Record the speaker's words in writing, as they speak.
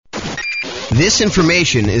This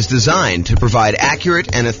information is designed to provide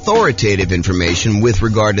accurate and authoritative information with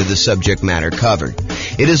regard to the subject matter covered.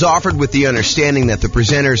 It is offered with the understanding that the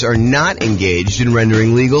presenters are not engaged in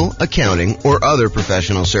rendering legal, accounting, or other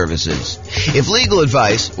professional services. If legal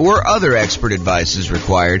advice or other expert advice is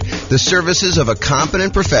required, the services of a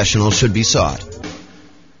competent professional should be sought.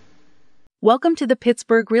 Welcome to the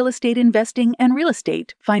Pittsburgh Real Estate Investing and Real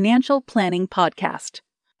Estate Financial Planning Podcast.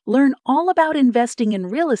 Learn all about investing in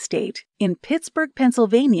real estate in Pittsburgh,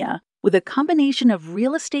 Pennsylvania, with a combination of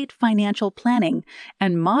real estate financial planning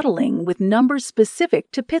and modeling with numbers specific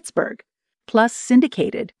to Pittsburgh, plus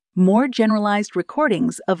syndicated, more generalized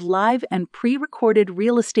recordings of live and pre-recorded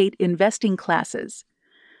real estate investing classes.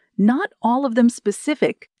 Not all of them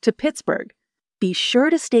specific to Pittsburgh. Be sure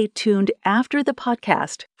to stay tuned after the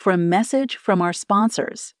podcast for a message from our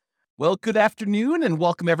sponsors. Well, good afternoon and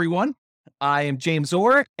welcome everyone. I am James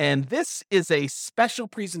Orr, and this is a special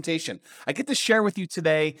presentation. I get to share with you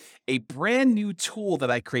today a brand new tool that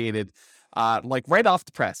I created, right off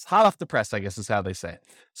the press, hot off the press, I guess is how they say it.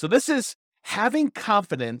 So this is having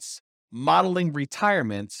confidence modeling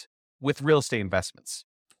retirement with real estate investments.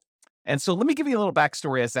 And so let me give you a little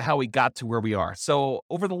backstory as to how we got to where we are. So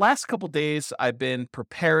over the last couple of days, I've been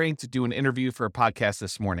preparing to do an interview for a podcast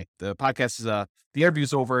this morning. The podcast is, the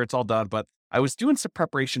interview's over, it's all done, but I was doing some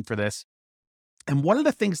preparation for this. And one of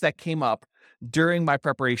the things that came up during my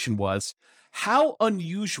preparation was how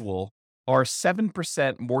unusual are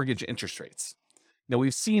 7% mortgage interest rates? Now,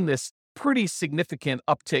 we've seen this pretty significant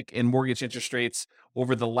uptick in mortgage interest rates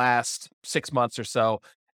over the last 6 months or so.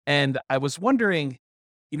 And I was wondering,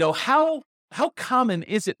 how common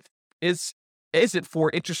is it for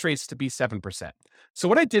interest rates to be 7%? So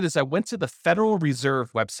what I did is I went to the Federal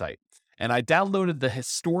Reserve website and I downloaded the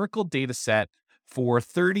historical data set for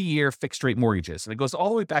 30-year fixed rate mortgages. And it goes all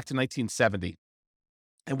the way back to 1970.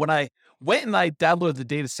 And when I went and I downloaded the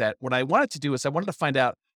data set, what I wanted to do is I wanted to find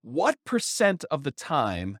out what percent of the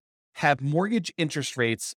time have mortgage interest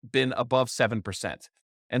rates been above 7%.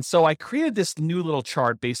 And so I created this new little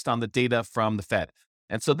chart based on the data from the Fed.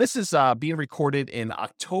 And so this is being recorded in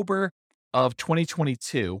October of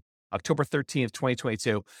 2022, October 13th,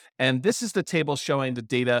 2022. And this is the table showing the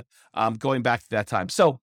data going back to that time.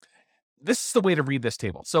 So this is the way to read this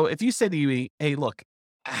table. So if you say to me, hey, look,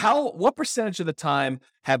 what percentage of the time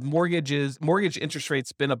have mortgage interest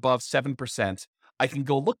rates been above 7%? I can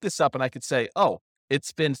go look this up and I could say,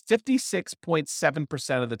 it's been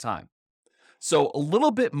 56.7% of the time. So a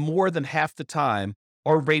little bit more than half the time,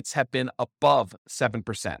 our rates have been above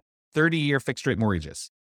 7%, 30-year fixed rate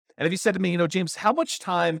mortgages. And if you said to me, James, how much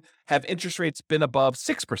time have interest rates been above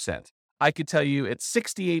 6%? I could tell you it's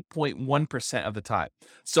 68.1% of the time.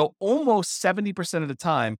 So almost 70% of the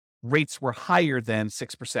time, rates were higher than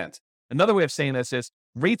 6%. Another way of saying this is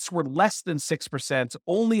rates were less than 6%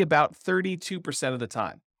 only about 32% of the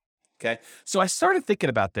time. Okay. So I started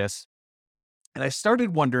thinking about this and I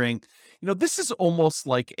started wondering, this is almost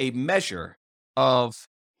like a measure of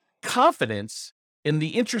confidence in the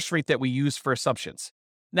interest rate that we use for assumptions.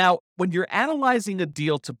 Now, when you're analyzing a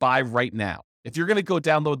deal to buy right now, if you're going to go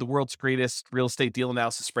download the world's greatest real estate deal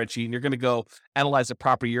analysis spreadsheet and you're going to go analyze a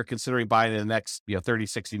property you're considering buying in the next 30,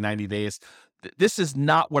 60, 90 days, this is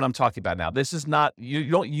not what I'm talking about now. This is not,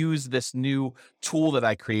 you don't use this new tool that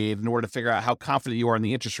I created in order to figure out how confident you are in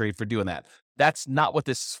the interest rate for doing that. That's not what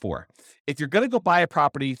this is for. If you're going to go buy a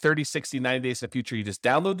property 30, 60, 90 days in the future, you just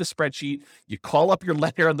download the spreadsheet, you call up your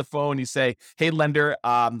lender on the phone, you say, hey, lender,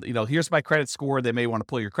 here's my credit score. They may want to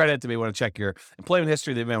pull your credit. They may want to check your employment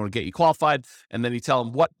history. They may want to get you qualified. And then you tell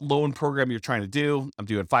them what loan program you're trying to do. I'm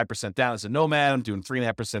doing 5% down as a nomad. I'm doing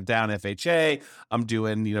 3.5% down FHA. I'm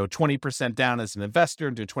doing, 20% down as an investor.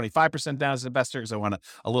 I'm doing 25% down as an investor because I want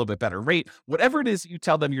a little bit better rate. Whatever it is you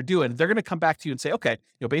tell them you're doing, they're going to come back to you and say, okay,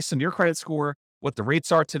 based on your credit score, what the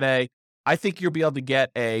rates are today, I think you'll be able to get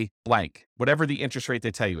a blank, whatever the interest rate they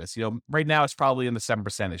tell you is. Right now it's probably in the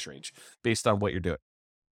 7% range based on what you're doing.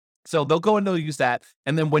 So they'll go and they'll use that.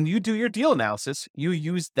 And then when you do your deal analysis, you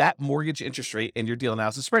use that mortgage interest rate in your deal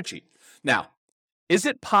analysis spreadsheet. Now, is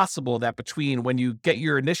it possible that between when you get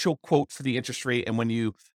your initial quote for the interest rate and when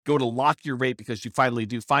you go to lock your rate because you finally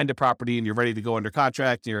do find a property and you're ready to go under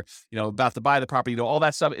contract, and you're about to buy the property, all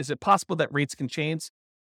that stuff, is it possible that rates can change?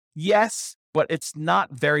 Yes, but it's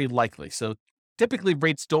not very likely. So typically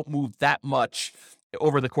rates don't move that much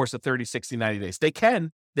over the course of 30, 60, 90 days. They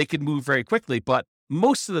can move very quickly, but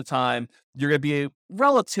most of the time you're going to be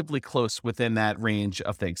relatively close within that range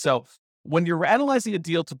of things. So when you're analyzing a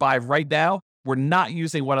deal to buy right now, we're not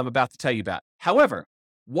using what I'm about to tell you about. However,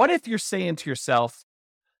 what if you're saying to yourself,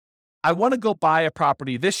 I want to go buy a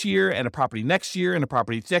property this year and a property next year and a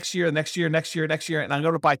property next year, next year, and I'm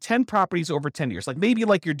going to buy 10 properties over 10 years. Like maybe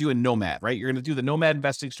like you're doing Nomad, right? You're going to do the Nomad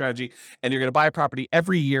investing strategy and you're going to buy a property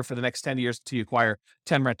every year for the next 10 years until you acquire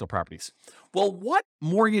 10 rental properties. Well, what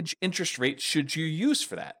mortgage interest rate should you use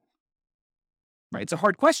for that? Right? It's a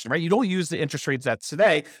hard question, right? You don't use the interest rates that's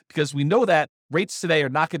today because we know that rates today are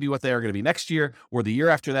not going to be what they are going to be next year or the year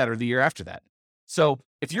after that or the year after that. So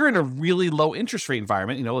if you're in a really low interest rate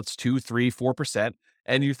environment, it's 2, 3, 4%,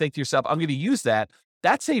 and you think to yourself, I'm going to use that,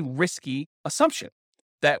 that's a risky assumption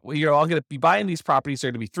that, I'm going to be buying these properties.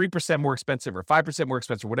 They're going to be 3% more expensive or 5% more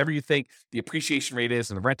expensive, whatever you think the appreciation rate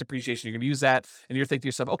is and the rent appreciation, you're going to use that. And you're thinking to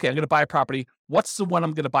yourself, okay, I'm going to buy a property. What's the one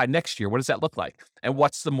I'm going to buy next year? What does that look like? And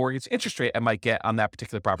what's the mortgage interest rate I might get on that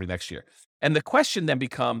particular property next year? And the question then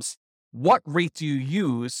becomes, what rate do you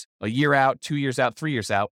use a year out, 2 years out, 3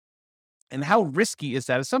 years out? And how risky is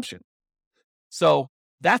that assumption? So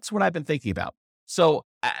that's what I've been thinking about. So,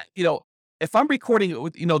 if I'm recording,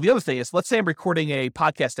 the other thing is, let's say I'm recording a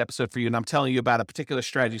podcast episode for you and I'm telling you about a particular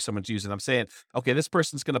strategy someone's using. I'm saying, okay, this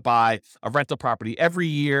person's going to buy a rental property every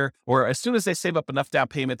year, or as soon as they save up enough down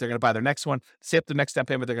payment, they're going to buy their next one. Save up the next down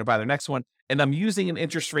payment, they're going to buy their next one. And I'm using an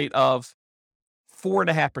interest rate of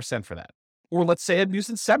 4.5% for that. Or let's say I'm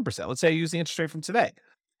using 7%. Let's say I use the interest rate from today.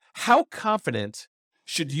 How confident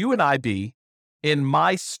should you and I be in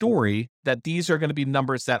my story that these are going to be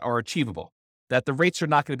numbers that are achievable, that the rates are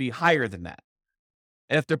not going to be higher than that?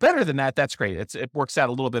 And if they're better than that, that's great. It works out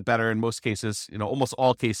a little bit better in most cases, almost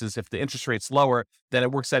all cases. If the interest rate's lower, then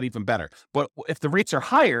it works out even better. But if the rates are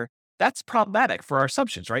higher, that's problematic for our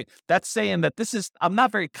assumptions, right? That's saying that I'm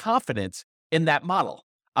not very confident in that model.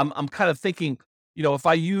 I'm kind of thinking, if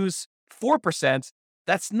I use 4%,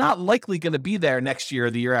 that's not likely going to be there next year or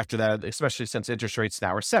the year after that, especially since interest rates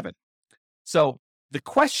now are 7%. So the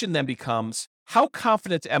question then becomes, how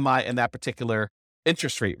confident am I in that particular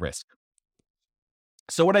interest rate risk?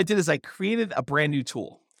 So what I did is I created a brand new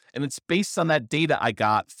tool, and it's based on that data I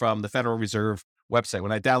got from the Federal Reserve website.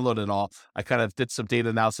 When I downloaded it all, I kind of did some data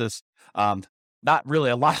analysis, not really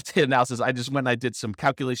a lot of data analysis. I just went and I did some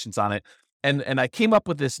calculations on it. And I came up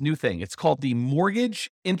with this new thing. It's called the Mortgage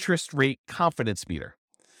Interest Rate Confidence Meter.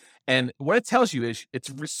 And what it tells you is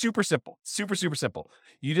it's super simple, super, super simple.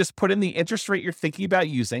 You just put in the interest rate you're thinking about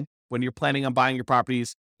using when you're planning on buying your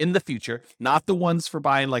properties in the future, not the ones for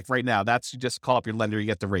buying like right now. That's, you just call up your lender, you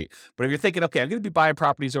get the rate. But if you're thinking, okay, I'm going to be buying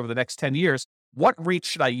properties over the next 10 years, what rate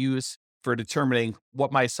should I use for determining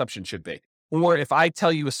what my assumption should be? Or if I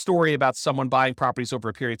tell you a story about someone buying properties over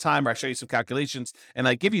a period of time, or I show you some calculations and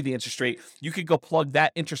I give you the interest rate, you could go plug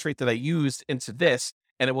that interest rate that I used into this,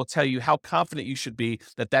 and it will tell you how confident you should be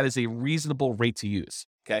that that is a reasonable rate to use.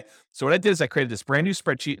 Okay. So what I did is I created this brand new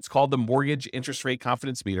spreadsheet. It's called the Mortgage Interest Rate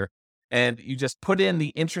Confidence Meter. And you just put in the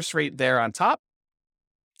interest rate there on top,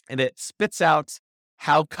 and it spits out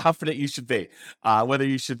how confident you should be, whether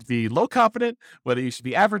you should be low confident, whether you should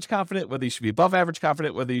be average confident, whether you should be above average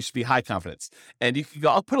confident, whether you should be high confidence. And you can go,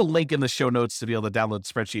 I'll put a link in the show notes to be able to download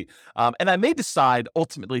the spreadsheet. And I may decide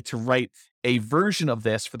ultimately to write a version of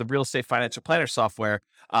this for the Real Estate Financial Planner software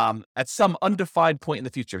at some undefined point in the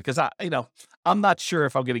future, because I'm not sure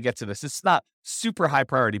if I'm going to get to this. It's not super high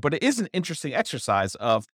priority, but it is an interesting exercise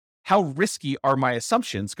of how risky are my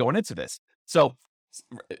assumptions going into this. So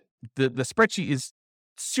the spreadsheet is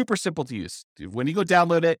super simple to use. When you go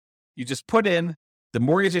download it, you just put in the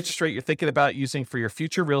mortgage interest rate you're thinking about using for your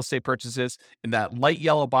future real estate purchases in that light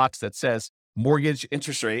yellow box that says mortgage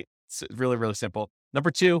interest rate. It's really, really simple.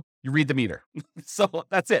 Number 2, you read the meter. So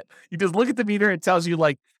that's it. You just look at the meter. It tells you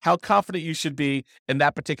like how confident you should be in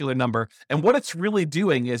that particular number. And what it's really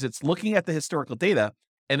doing is it's looking at the historical data,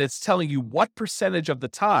 and it's telling you what percentage of the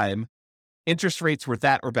time interest rates were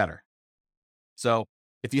that or better. So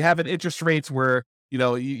if you have an interest rates where,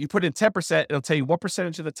 you put in 10%, it'll tell you what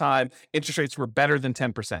percentage of the time interest rates were better than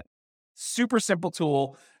 10%. Super simple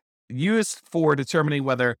tool used for determining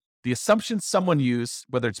whether the assumptions someone used,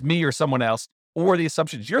 whether it's me or someone else, or the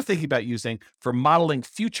assumptions you're thinking about using for modeling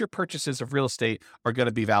future purchases of real estate are going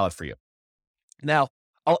to be valid for you. Now,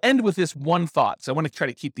 I'll end with this one thought. So I want to try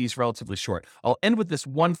to keep these relatively short. I'll end with this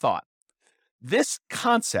one thought. This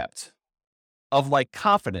concept of like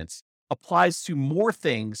confidence applies to more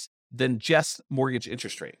things than just mortgage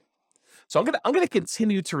interest rate. So I'm going to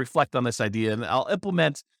continue to reflect on this idea, and I'll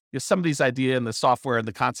implement some of these ideas in the software and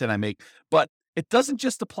the content I make. But it doesn't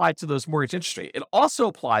just apply to those mortgage interest rate. It also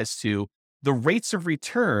applies to the rates of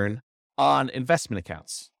return on investment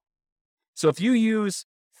accounts. So if you use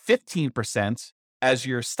 15% as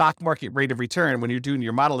your stock market rate of return when you're doing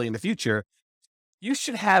your modeling in the future, you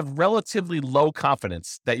should have relatively low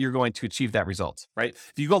confidence that you're going to achieve that result, right?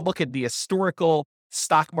 If you go look at the historical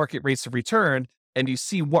stock market rates of return and you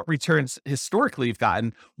see what returns historically you've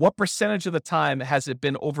gotten, what percentage of the time has it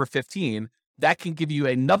been over 15? That can give you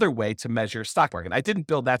another way to measure stock market. I didn't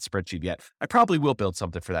build that spreadsheet yet. I probably will build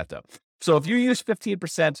something for that though. So if you use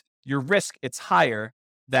 15%, your risk, it's higher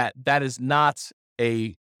that is not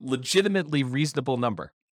a legitimately reasonable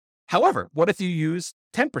number. However, what if you use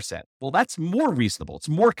 10%? Well, that's more reasonable. It's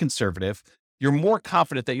more conservative. You're more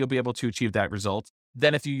confident that you'll be able to achieve that result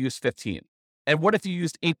than if you use 15. And what if you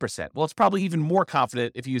used 8%? Well, it's probably even more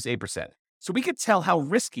confident if you use 8%. So we could tell how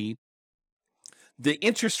risky the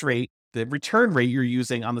interest rate, the return rate you're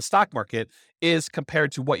using on the stock market is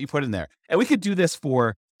compared to what you put in there. And we could do this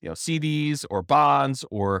for CDs or bonds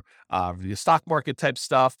or the stock market type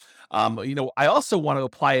stuff. I also want to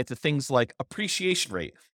apply it to things like appreciation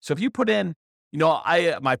rate. So if you put in,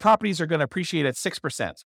 my properties are going to appreciate at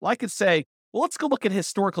 6%. Well, I could say, well, let's go look at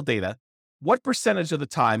historical data. What percentage of the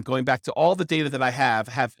time, going back to all the data that I have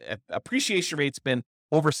appreciation rates been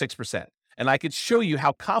over 6%? And I could show you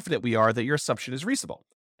how confident we are that your assumption is reasonable.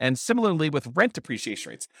 And similarly with rent appreciation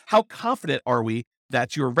rates, how confident are we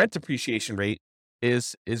that your rent appreciation rate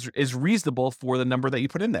is reasonable for the number that you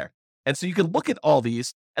put in there? And so you can look at all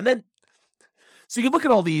these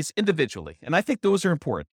individually. And I think those are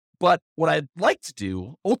important. But what I'd like to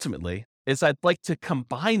do ultimately is I'd like to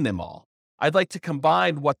combine them all. I'd like to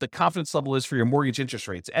combine what the confidence level is for your mortgage interest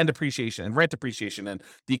rates and appreciation and rent appreciation and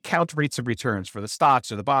the account rates of returns for the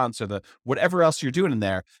stocks or the bonds or the whatever else you're doing in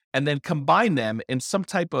there, and then combine them in some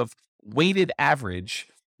type of weighted average,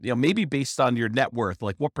 maybe based on your net worth,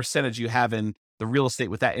 like what percentage you have in the real estate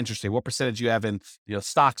with that interest rate, what percentage you have in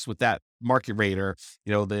stocks with that market rate, or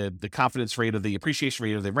the confidence rate or the appreciation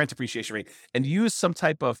rate or the rent appreciation rate, and use some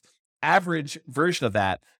type of average version of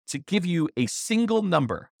that to give you a single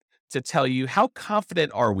number to tell you how confident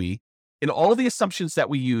are we in all of the assumptions that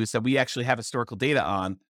we use that we actually have historical data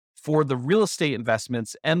on for the real estate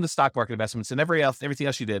investments and the stock market investments and everything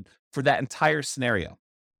else you did for that entire scenario.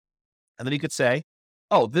 And then you could say,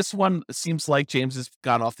 oh, this one seems like James has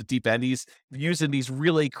gone off the deep end. He's using these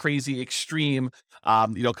really crazy, extreme,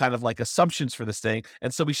 kind of like assumptions for this thing.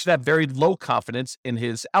 And so we should have very low confidence in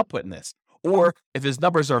his output in this. Or if his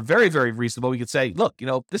numbers are very, very reasonable, we could say, look,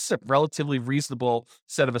 this is a relatively reasonable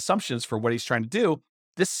set of assumptions for what he's trying to do.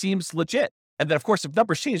 This seems legit. And then, of course, if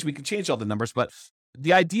numbers change, we can change all the numbers. But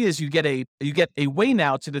the idea is you get a way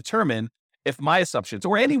now to determine if my assumptions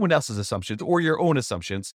or anyone else's assumptions or your own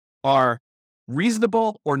assumptions are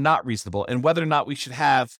reasonable or not reasonable, and whether or not we should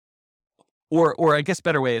have, or I guess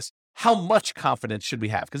better way is, how much confidence should we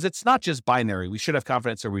have? Because it's not just binary. We should have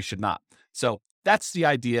confidence or we should not. So that's the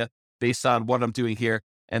idea based on what I'm doing here.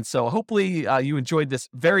 And so hopefully you enjoyed this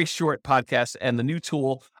very short podcast and the new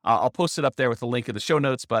tool. I'll post it up there with a link in the show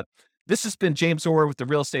notes. But this has been James Orr with the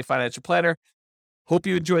Real Estate Financial Planner. Hope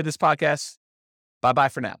you enjoyed this podcast. Bye-bye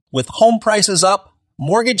for now. With home prices up,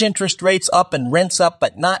 mortgage interest rates up, and rents up,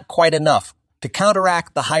 but not quite enough to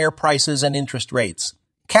counteract the higher prices and interest rates,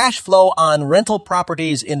 cash flow on rental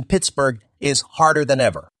properties in Pittsburgh is harder than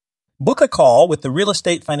ever. Book a call with the Real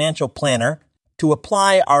Estate Financial Planner to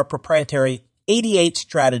apply our proprietary 88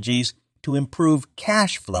 strategies to improve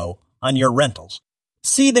cash flow on your rentals.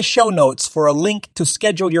 See the show notes for a link to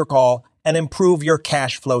schedule your call and improve your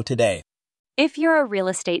cash flow today. If you're a real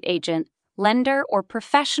estate agent, lender, or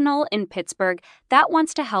professional in Pittsburgh that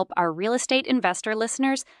wants to help our real estate investor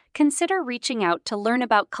listeners, consider reaching out to learn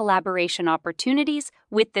about collaboration opportunities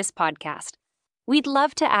with this podcast. We'd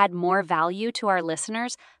love to add more value to our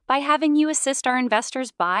listeners by having you assist our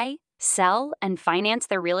investors buy, sell, and finance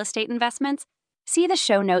their real estate investments. See the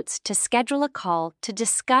show notes to schedule a call to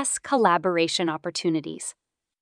discuss collaboration opportunities.